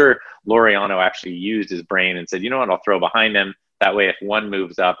 So I'm sure Laureano actually used his brain and said, you know what, I'll throw behind him. That way, if one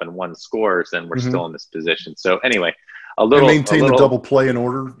moves up and one scores, then we're still in this position. So anyway, maintain the double play in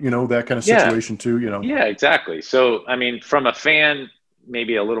order, that kind of situation too, Yeah, exactly. So, from a fan,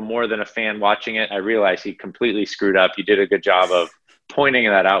 maybe a little more than a fan watching it, I realize he completely screwed up. You did a good job of pointing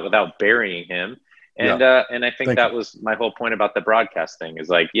that out without burying him. And and I think that was my whole point about the broadcast thing is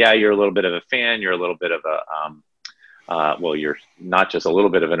like, yeah, you're a little bit of a fan. You're a little bit of a well, you're not just a little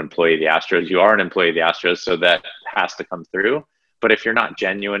bit of an employee of the Astros. You are an employee of the Astros, so that has to come through. But if you're not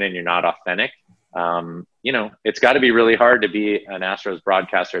genuine and you're not authentic, you know, it's got to be really hard to be an Astros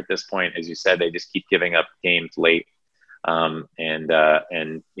broadcaster at this point. As you said, they just keep giving up games late. And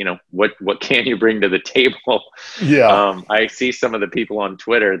you know, what can you bring to the table? Yeah. I see some of the people on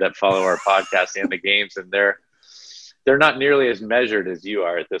Twitter that follow our podcast and the games, and they're not nearly as measured as you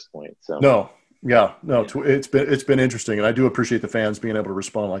are at this point. So no. It's been interesting, and I do appreciate the fans being able to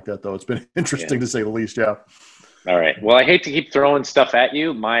respond like that, though. It's been interesting to say the least. Yeah. All right. Well, I hate to keep throwing stuff at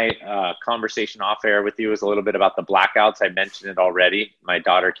you. My conversation off air with you is a little bit about the blackouts. I mentioned it already. My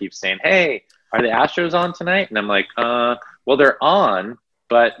daughter keeps saying, "Hey, are the Astros on tonight?" And I'm like, well, they're on,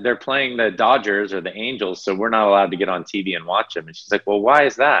 but they're playing the Dodgers or the Angels, so we're not allowed to get on TV and watch them. And she's like, well, why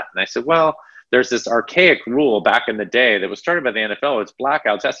is that? And I said, well, there's this archaic rule back in the day that was started by the NFL. It's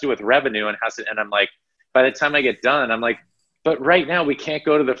blackouts. It has to do with revenue and has to. And I'm like, by the time I get done, I'm like, but right now we can't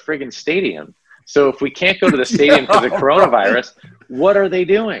go to the friggin' stadium. So if we can't go to the stadium because of coronavirus, what are they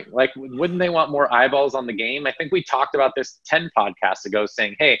doing? Like, wouldn't they want more eyeballs on the game? I think we talked about this 10 podcasts ago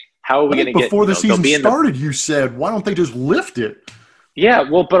saying, hey, how are we going to get – before the season started, you said, why don't they just lift it? Yeah,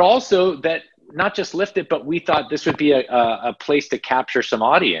 well, but also that not just lift it, but we thought this would be a place to capture some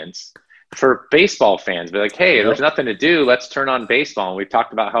audience for baseball fans. Be like, hey, there's nothing to do. Let's turn on baseball. And we've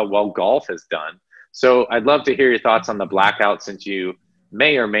talked about how well golf has done. So I'd love to hear your thoughts on the blackout since you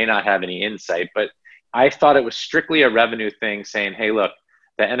may or may not have any insight. But I thought it was strictly a revenue thing saying, hey, look,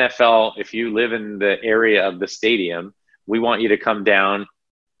 the NFL, if you live in the area of the stadium, we want you to come down,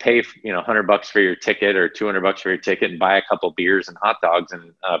 pay, $100 for your ticket or $200 for your ticket and buy a couple beers and hot dogs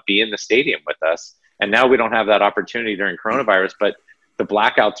and be in the stadium with us. And now we don't have that opportunity during coronavirus, but the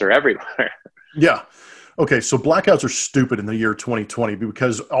blackouts are everywhere. Yeah. Okay. So blackouts are stupid in the year 2020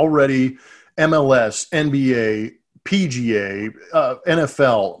 because already MLS, NBA, PGA,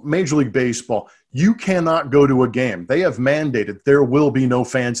 NFL, Major League Baseball, you cannot go to a game. They have mandated there will be no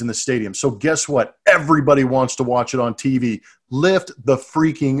fans in the stadium. So guess what? Everybody wants to watch it on TV. Lift the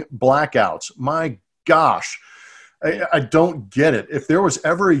freaking blackouts. My gosh. I don't get it. If there was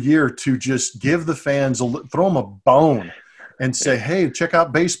ever a year to just give the fans, throw them a bone and say, hey, check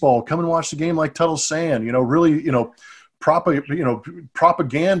out baseball. Come and watch the game like Tuttle's saying, really,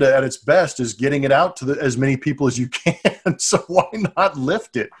 propaganda at its best is getting it out to as many people as you can. So why not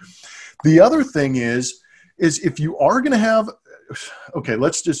lift it? The other thing is if you are going to have, okay,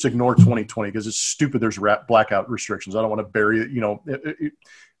 let's just ignore 2020 because it's stupid. There's blackout restrictions. I don't want to bury it.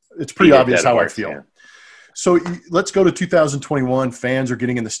 It's pretty obvious how I feel. Yeah. So let's go to 2021. Fans are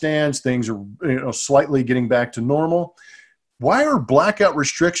getting in the stands. Things are, slightly getting back to normal. Why are blackout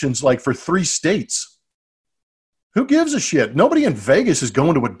restrictions like for 3 states? Who gives a shit? Nobody in Vegas is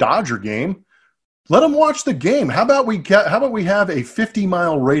going to a Dodger game. Let them watch the game. How about we have a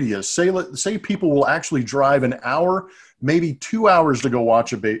 50-mile radius? Say people will actually drive an hour, maybe 2 hours to go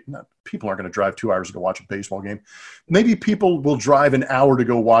watch people aren't going to drive 2 hours to go watch a baseball game. Maybe people will drive an hour to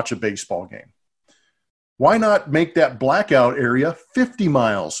go watch a baseball game. Why not make that blackout area 50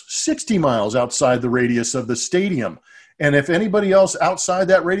 miles, 60 miles outside the radius of the stadium? And if anybody else outside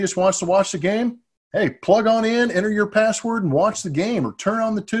that radius wants to watch the game, hey, plug on in, enter your password, and watch the game, or turn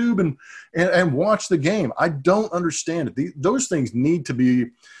on the tube and watch the game. I don't understand it. Those things need to be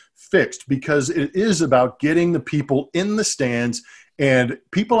fixed because it is about getting the people in the stands, and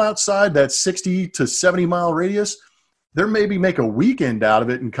people outside that 60 to 70-mile radius, they're maybe make a weekend out of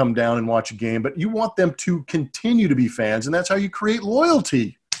it and come down and watch a game, but you want them to continue to be fans, and that's how you create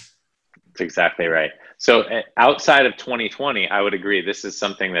loyalty. That's exactly right. So outside of 2020, I would agree. This is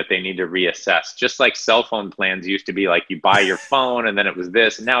something that they need to reassess. Just like cell phone plans used to be like you buy your phone and then it was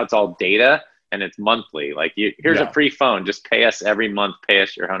this. And now it's all data and it's monthly. Like here's a free phone. Just pay us every month. Pay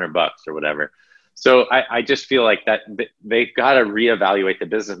us your $100 or whatever. So I just feel like that they've got to reevaluate the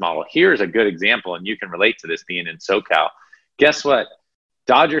business model. Here's a good example, and you can relate to this being in SoCal. Guess what?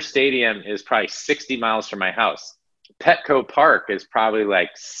 Dodger Stadium is probably 60 miles from my house. Petco Park is probably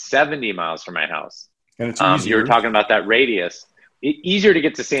like 70 miles from my house. And it's easier. You were talking about that radius. Easier to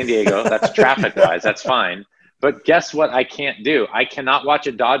get to San Diego. That's traffic-wise. That's fine. But guess what I can't do? I cannot watch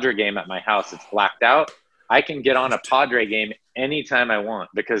a Dodger game at my house. It's blacked out. I can get on a Padre game anytime I want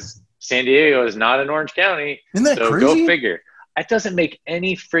because San Diego is not in Orange County. Isn't that crazy? Go figure. It doesn't make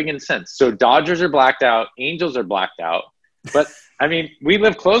any friggin' sense. So Dodgers are blacked out. Angels are blacked out. But I mean, we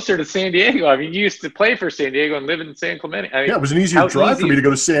live closer to San Diego. I mean, you used to play for San Diego and live in San Clemente. I mean, yeah, it was an easier drive for me to go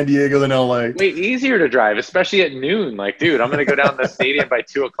to San Diego than LA. Way easier to drive, especially at noon. Like, dude, I'm going to go down to the stadium by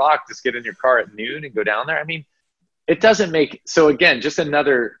 2:00. Just get in your car at noon and go down there. I mean, it doesn't make – so, again, just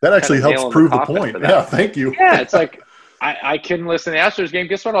another – that actually helps prove the point. Yeah, thank you. Yeah, it's like I can listen to the Astros game.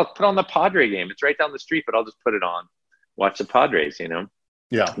 Guess what? I'll put on the Padre game. It's right down the street, but I'll just put it on. Watch the Padres, you know?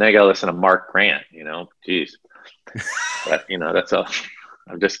 Yeah. Then I got to listen to Mark Grant, you know? Jeez. But, you know, that's all.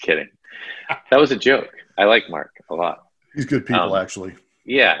 I'm just kidding. That was a joke. I like Mark a lot. He's good people, actually.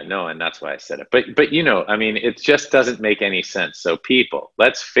 Yeah, no, and that's why I said it. But you know, I mean, it just doesn't make any sense. So people,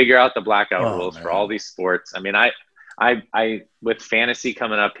 let's figure out the blackout rules for all these sports. I mean, I with fantasy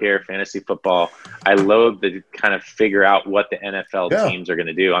coming up here, fantasy football, I loathe to kind of figure out what the NFL teams are going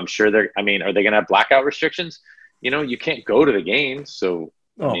to do. I'm sure are they going to have blackout restrictions? You know, you can't go to the games. So,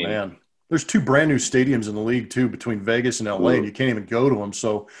 man. There's 2 brand new stadiums in the league, too, between Vegas and LA, and you can't even go to them.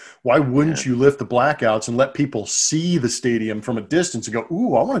 So why wouldn't you lift the blackouts and let people see the stadium from a distance and go,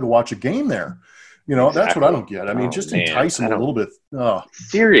 ooh, I want to go watch a game there? You know, that's what I don't get. I mean, just entice them a little bit.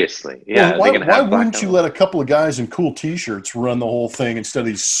 Seriously. Yeah. Well, why wouldn't you let a couple of guys in cool T-shirts run the whole thing instead of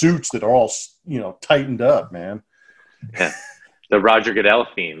these suits that are all, you know, tightened up, man? Yeah. The Roger Goodell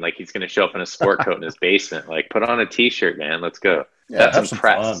theme, like he's going to show up in a sport coat in his basement. Like, put on a T-shirt, man. Let's go. Yeah, that's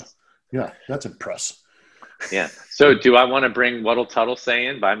impressive. Yeah, that's impressive. Yeah. So, do I want to bring What'll Tuttle Say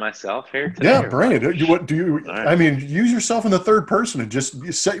in by myself here today? Yeah, bring it. What do you? Right. I mean, use yourself in the third person and just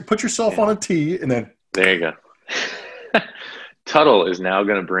put yourself on a tee, and then there you go. Tuttle is now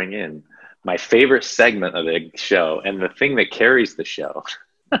going to bring in my favorite segment of the show and the thing that carries the show.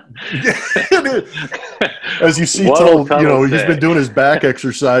 As you see, Tuttle, you know, he's been doing his back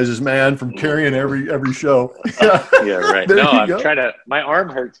exercises, man, from carrying every show. Yeah, yeah, right. No, I'm trying to. My arm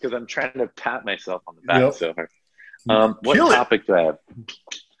hurts because I'm trying to pat myself on the back so hard. What topic do I have?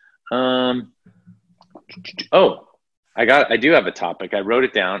 I do have a topic. I wrote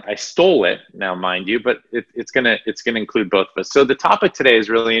it down. I stole it now, mind you, but it's gonna include both of us. So the topic today is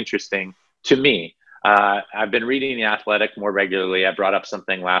really interesting to me. I've been reading The Athletic more regularly. I brought up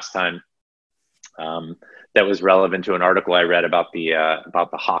something last time that was relevant to an article I read about the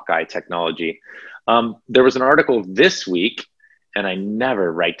Hawkeye technology. There was an article this week, and I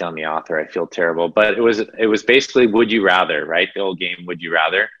never write down the author. I feel terrible, but it was basically, would you rather, right? The old game, would you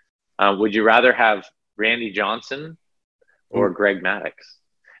rather? Would you rather have Randy Johnson or Greg Maddux?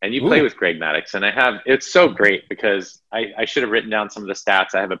 And you play with Greg Maddux, and it's so great because I should have written down some of the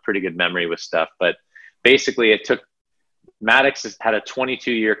stats. I have a pretty good memory with stuff, but basically it took Maddux had a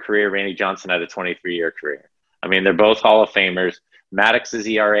 22-year career. Randy Johnson had a 23-year career. I mean, they're both Hall of Famers. Maddux's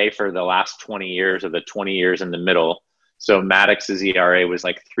ERA for the last 20 years, or the 20 years in the middle. So Maddux's ERA was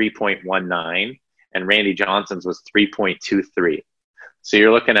like 3.19, and Randy Johnson's was 3.23. So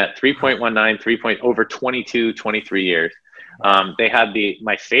you're looking at 3.19, over 22, 23 years. They had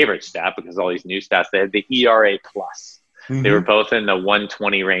my favorite stat, because all these new stats, they had the ERA plus. Mm-hmm. They were both in the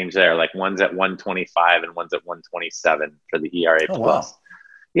 120 range there, like one's at 125 and one's at 127 for the ERA plus. Wow.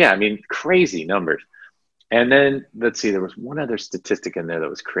 Yeah, I mean, crazy numbers. And then let's see, there was one other statistic in there that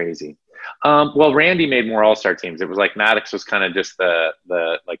was crazy. Well, Randy made more all-star teams. It was like Maddux was kind of just the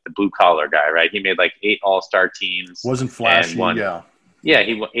blue collar guy, right? He made like 8 all-star teams. Wasn't flashy, yeah. Yeah,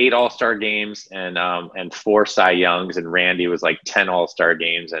 he won 8 all-star games and 4 Cy Youngs, and Randy was like 10 all-star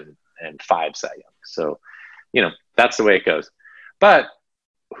games and 5 Cy Youngs. So, you know, that's the way it goes. But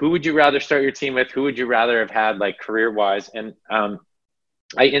who would you rather start your team with? Who would you rather have had, like, career-wise? And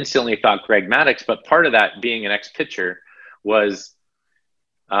I instantly thought Greg Maddux, but part of that being an ex-pitcher was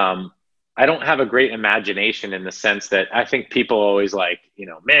I don't have a great imagination in the sense that I think people always like, you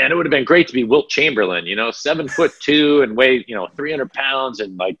know, man, it would have been great to be Wilt Chamberlain, you know, 7'2" and weigh, you know, 300 pounds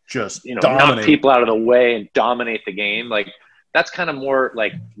and like just, you know, knock people out of the way and dominate the game. Like, that's kind of more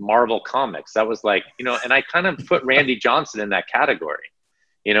like Marvel Comics. That was like, you know, and I kind of put Randy Johnson in that category.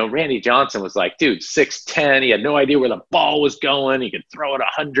 You know, Randy Johnson was like, dude, 6'10". He had no idea where the ball was going. He could throw it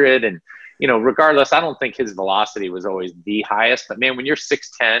 100. And, you know, regardless, I don't think his velocity was always the highest. But, man, when you're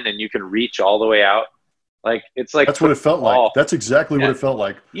 6'10" and you can reach all the way out, like, it's like – that's what it felt like. That's exactly what it felt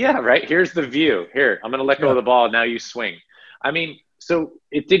like. Yeah, right. Here's the view. Here, I'm going to let go of the ball. Now you swing. I mean, so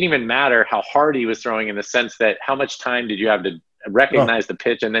it didn't even matter how hard he was throwing, in the sense that how much time did you have to recognize the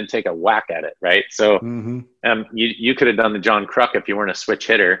pitch and then take a whack at it, right? So you could have done the John Kruk if you weren't a switch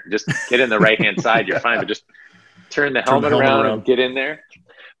hitter. Just get in the right-hand side, you're fine, but just turn the helmet around and get in there.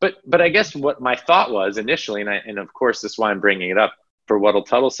 But I guess what my thought was initially, and of course this is why I'm bringing it up for What'll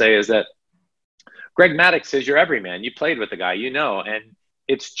Tuttle Say, is that Greg Maddux is your everyman. You played with the guy, you know, and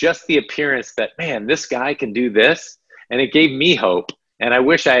it's just the appearance that, man, this guy can do this. and it gave me hope. And I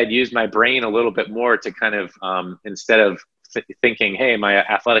wish I had used my brain a little bit more to kind of, instead of thinking, hey, my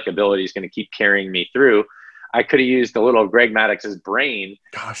athletic ability is going to keep carrying me through, I could have used a little Greg Maddox's brain.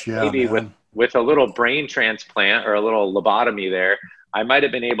 Gosh, yeah, maybe man. with a little brain transplant or a little lobotomy there, I might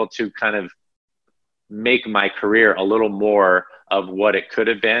have been able to kind of make my career a little more of what it could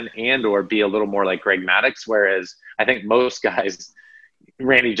have been, and or be a little more like Greg Maddux. Whereas I think most guys,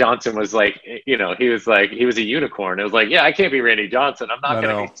 Randy Johnson was like, he was a unicorn. It was like, yeah, I can't be Randy Johnson. I'm not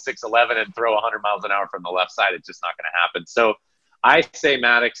going to be 6'11" and throw 100 miles an hour from the left side. It's just not going to happen. So I say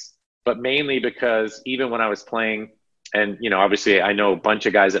Maddux, but mainly because even when I was playing, and, obviously I know a bunch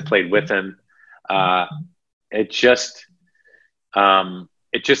of guys that played with him, it just kind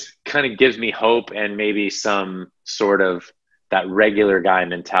of gives me hope, and maybe some sort of that regular guy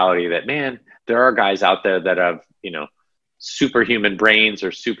mentality that, man, there are guys out there that have, superhuman brains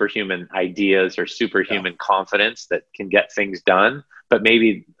or superhuman ideas or superhuman confidence that can get things done. But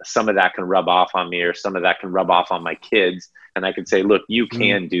maybe some of that can rub off on me, or some of that can rub off on my kids. And I can say, look, you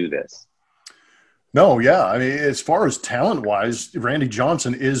can do this. No, yeah. I mean, as far as talent wise, Randy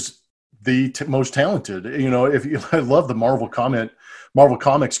Johnson is the most talented. I love the Marvel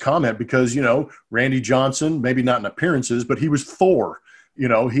Comics comment, because, Randy Johnson, maybe not in appearances, but he was Thor.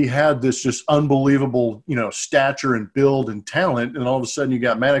 He had this just unbelievable, stature and build and talent. And all of a sudden you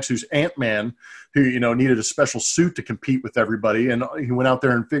got Maddux, who's Ant-Man, who, needed a special suit to compete with everybody. And he went out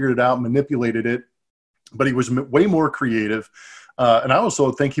there and figured it out, manipulated it, but he was way more creative. And I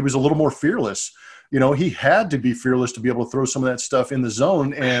also think he was a little more fearless. He had to be fearless to be able to throw some of that stuff in the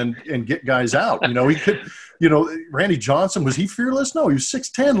zone and get guys out. He could, Randy Johnson, was he fearless? No, he was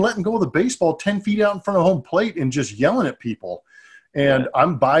 6'10", letting go of the baseball 10 feet out in front of home plate and just yelling at people. And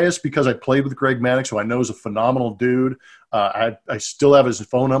I'm biased because I played with Greg Maddux, who I know is a phenomenal dude. I still have his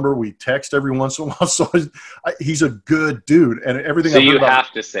phone number. We text every once in a while. So he's a good dude. And everything. So you have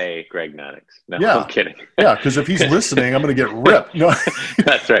to say Greg Maddux. No, I'm kidding. Yeah, because if he's listening, I'm going to get ripped.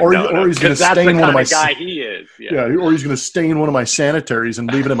 That's right. Or he's going to stain one of my guy he is. Yeah, or he's going to stain one of my sanitaries and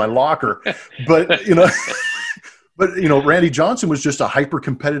leave it in my locker. But Randy Johnson was just a hyper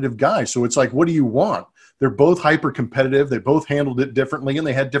competitive guy. So it's like, what do you want? They're both hyper competitive. They both handled it differently, and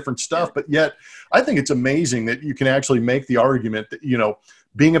they had different stuff. But yet, I think it's amazing that you can actually make the argument that,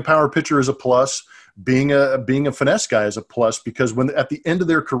 being a power pitcher is a plus, being a finesse guy is a plus, because when at the end of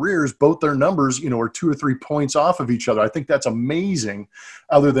their careers, both their numbers, are 2 or 3 points off of each other. I think that's amazing,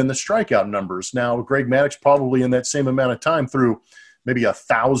 other than the strikeout numbers. Now, Greg Maddux probably in that same amount of time threw maybe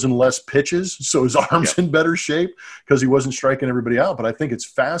 1,000 less pitches, so his arm's in better shape because he wasn't striking everybody out. But I think it's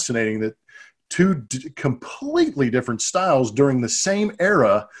fascinating that two completely different styles during the same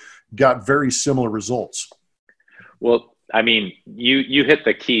era got very similar results. Well, I mean, you hit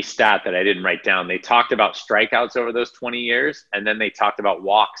the key stat that I didn't write down. They talked about strikeouts over those 20 years, and then they talked about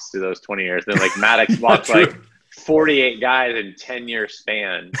walks through those 20 years. Then like Maddux walked like 48 guys in 10-year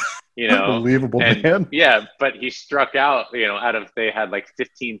span, Unbelievable, man. Yeah, but he struck out, they had like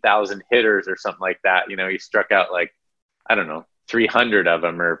 15,000 hitters or something like that. He struck out like, I don't know, 300 of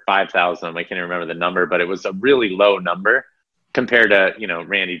them or 5,000 of them. I can't remember the number, but it was a really low number compared to,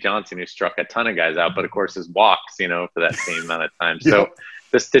 Randy Johnson, who struck a ton of guys out, but of course his walks, for that same amount of time. So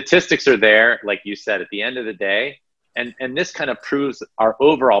the statistics are there, like you said, at the end of the day. And this kind of proves our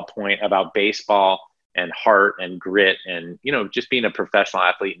overall point about baseball and heart and grit and, just being a professional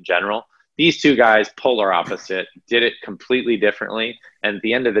athlete in general. These two guys, polar opposite, did it completely differently. And at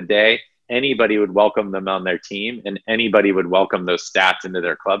the end of the day, anybody would welcome them on their team, and anybody would welcome those stats into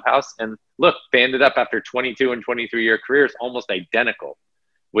their clubhouse. And look, they ended up after 22 and 23-year careers almost identical,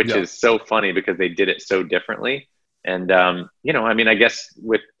 which is so funny because they did it so differently. And, I guess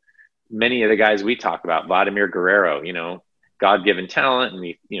with many of the guys we talk about, Vladimir Guerrero, God-given talent, and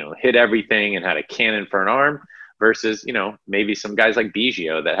he, hit everything and had a cannon for an arm, versus, maybe some guys like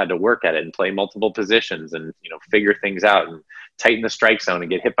Biggio that had to work at it and play multiple positions and, figure things out and tighten the strike zone and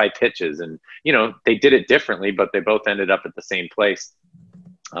get hit by pitches. And, they did it differently, but they both ended up at the same place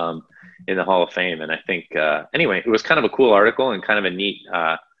in the Hall of Fame. And I think, anyway, it was kind of a cool article and kind of a neat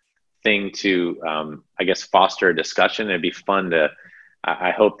thing to, foster a discussion. It'd be fun to,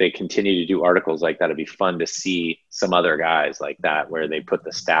 I hope they continue to do articles like that. It'd be fun to see some other guys like that, where they put the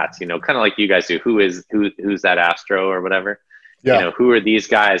stats, kind of like you guys do. Who's that Astro or whatever? Yeah. Who are these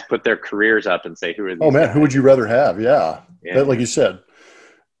guys? Put their careers up and say, who are these guys? Who would you rather have? Yeah. Like you said,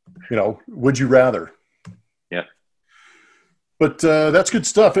 would you rather? Yeah. But that's good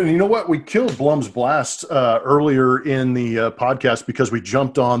stuff. And you know what? We killed Blum's Blast earlier in the podcast because we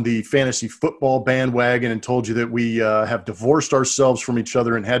jumped on the fantasy football bandwagon and told you that we have divorced ourselves from each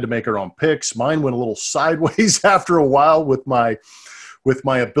other and had to make our own picks. Mine went a little sideways after a while with my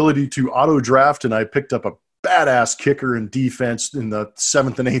ability to auto draft, and I picked up a badass kicker and defense in the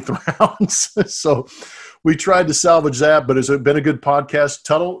 7th and 8th rounds. So we tried to salvage that, but it's been a good podcast.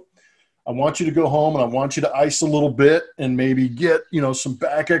 Tuttle, I want you to go home and I want you to ice a little bit and maybe get, some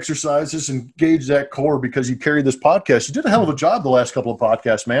back exercises and gauge that core because you carried this podcast. You did a hell of a job the last couple of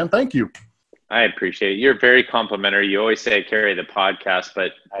podcasts, man. Thank you. I appreciate it. You're very complimentary. You always say I carry the podcast,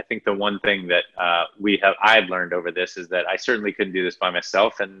 but I think the one thing that I've learned over this is that I certainly couldn't do this by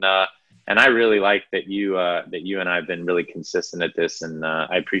myself. And I really like that you and I have been really consistent at this, and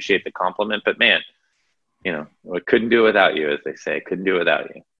I appreciate the compliment, but man, I couldn't do it without you, as they say. Couldn't do it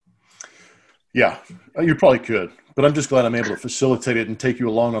without you. Yeah, you probably could, but I'm just glad I'm able to facilitate it and take you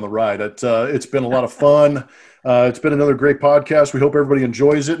along on the ride. It's been a lot of fun. It's been another great podcast. We hope everybody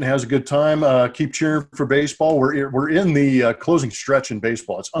enjoys it and has a good time. Keep cheering for baseball. We're in the closing stretch in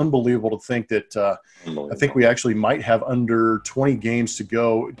baseball. It's unbelievable to think that I think we actually might have under 20 games to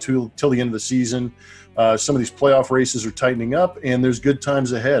go till the end of the season. Some of these playoff races are tightening up, and there's good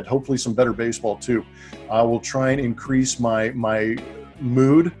times ahead. Hopefully some better baseball too. I will try and increase my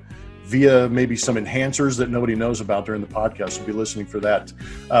mood via maybe some enhancers that nobody knows about during the podcast. So be listening for that.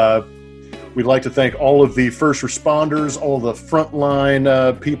 We'd like to thank all of the first responders, all the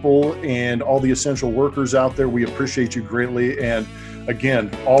frontline people, and all the essential workers out there. We appreciate you greatly. And again,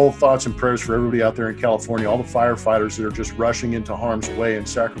 all thoughts and prayers for everybody out there in California, all the firefighters that are just rushing into harm's way and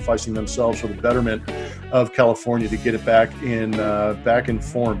sacrificing themselves for the betterment of California to get it back in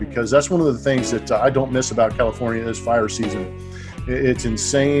form, because that's one of the things that I don't miss about California is fire season. It's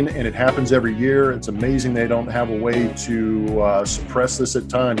insane, and it happens every year. It's amazing they don't have a way to suppress this at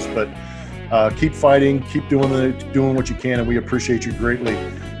times, but keep fighting, keep doing what you can, and we appreciate you greatly.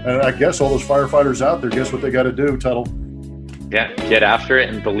 And I guess all those firefighters out there, guess what they got to do, Tuttle? Yeah, get after it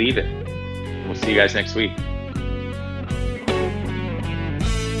and believe it. We'll see you guys next week.